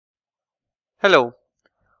Hello,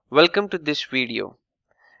 welcome to this video.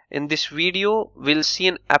 In this video, we'll see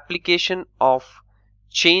an application of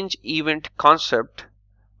change event concept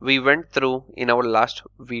we went through in our last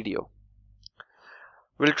video.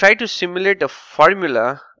 We'll try to simulate a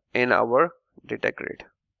formula in our data grid.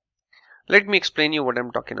 Let me explain you what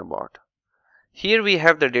I'm talking about. Here we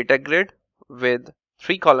have the data grid with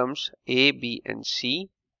three columns A, B, and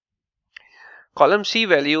C. Column C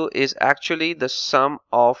value is actually the sum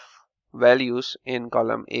of values in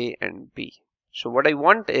column A and B. So what I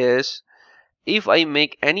want is, if I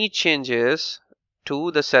make any changes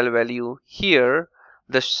to the cell value here,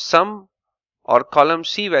 the sum or column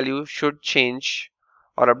C value should change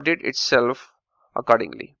or update itself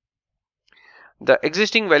accordingly. The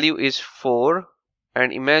existing value is 4,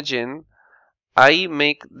 and imagine I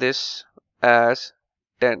make this as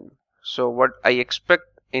 10. So what I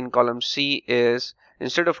expect in column C is,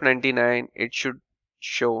 instead of 99, it should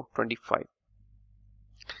show 25.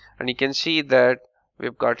 And you can see that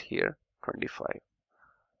we've got here 25.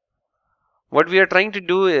 What we are trying to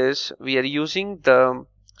do is, we are using the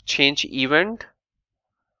change event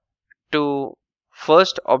to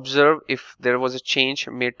first observe if there was a change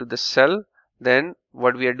made to the cell. Then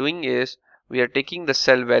what we are doing is, we are taking the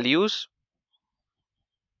cell values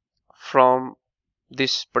from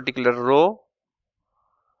this particular row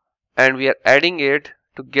and we are adding it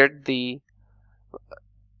to get the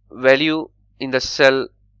value in the cell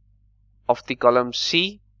of the column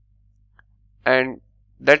C, and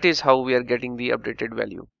that is how we are getting the updated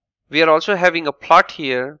value. We are also having a plot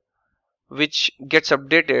here which gets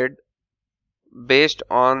updated based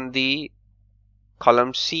on the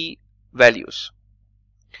column C values.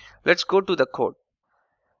 Let's go to the code.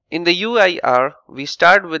 In the ui.r, we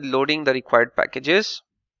start with loading the required packages.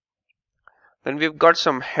 Then we've got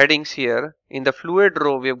some headings here. In the fluid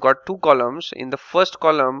row, we've got two columns. In the first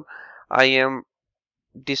column, I am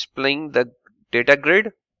displaying the data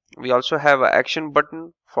grid. We also have an action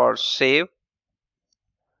button for save.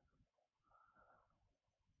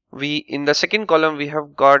 In the second column, we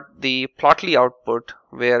have got the plotly output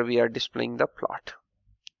where we are displaying the plot.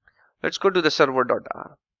 Let's go to the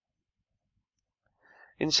server.r.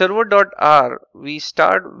 In server.r, we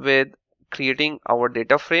start with creating our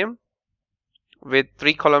data frame with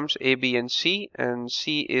three columns A, B, and C, and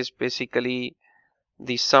C is basically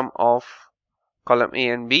the sum of column A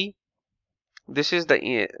and B. This is the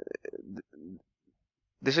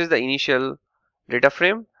initial data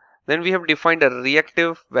frame. Then we have defined a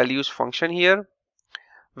reactive values function here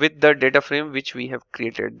with the data frame which we have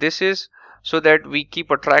created. This is so that we keep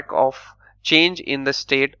a track of change in the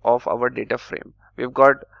state of our data frame. We've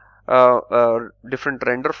got different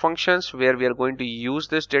render functions where we are going to use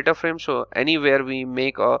this data frame. So anywhere we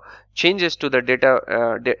make changes to the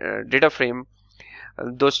data frame,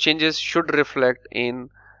 those changes should reflect in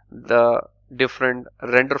the different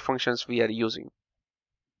render functions we are using.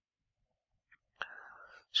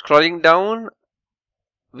 Scrolling down,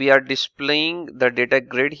 we are displaying the data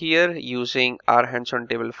grid here using our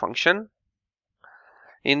Rhandsontable function.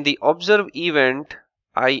 In the observe event,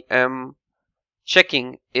 I am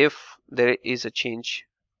checking if there is a change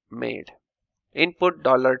made. Input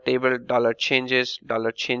 $table $changes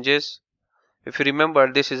 $changes. If you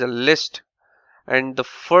remember, this is a list, and the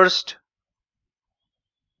first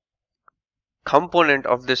component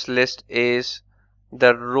of this list is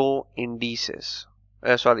the row indices.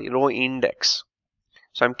 Row index.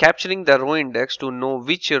 So I'm capturing the row index to know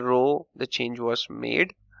which row the change was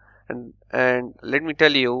made, and let me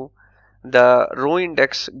tell you, the row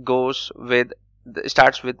index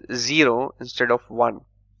starts with 0 instead of 1.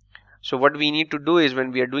 So what we need to do is,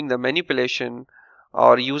 when we are doing the manipulation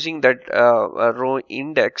or using that row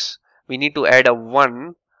index, we need to add a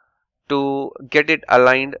 1 to get it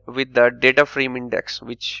aligned with the data frame index,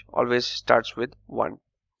 which always starts with 1.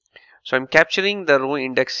 So I'm capturing the row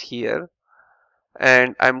index here,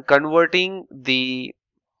 and I'm converting the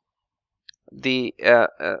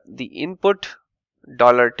input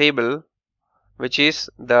 $table, which is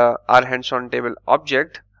the R Rhandsontable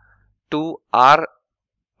object, to R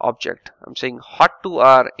object. I'm saying hot to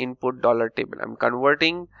R input $table. I'm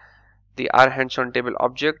converting the R Rhandsontable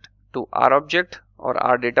object to R object or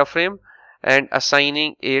R data frame and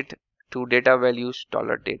assigning it to data values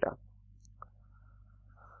 $data.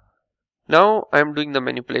 Now I'm doing the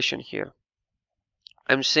manipulation here.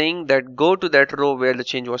 I'm saying that go to that row where the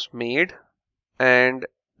change was made, and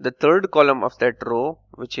the third column of that row,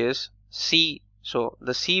 which is C. So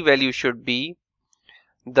the C value should be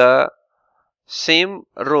the same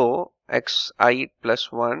row xi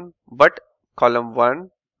plus 1, but column 1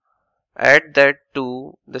 add that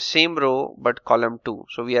to the same row but column 2.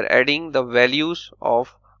 So we are adding the values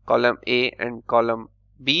of column A and column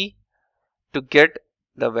B to get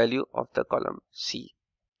the value of the column C.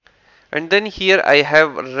 And then here I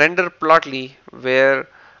have render plotly, where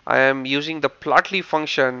I am using the plotly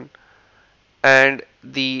function and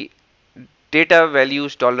the data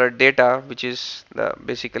values $data, which is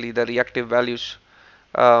basically the reactive values.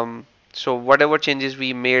 So whatever changes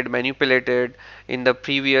we made, manipulated in the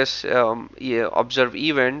previous observe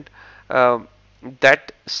event, um,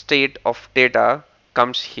 that state of data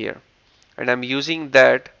comes here, and I'm using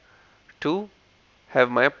that to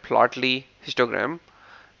have my plotly histogram.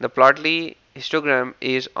 The plotly histogram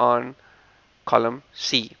is on column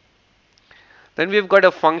C. Then we've got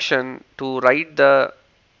a function to write the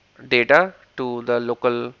data to the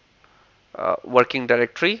local working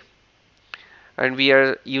directory, and we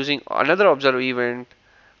are using another observe event.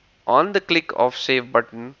 On the click of save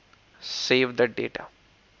button, save the data.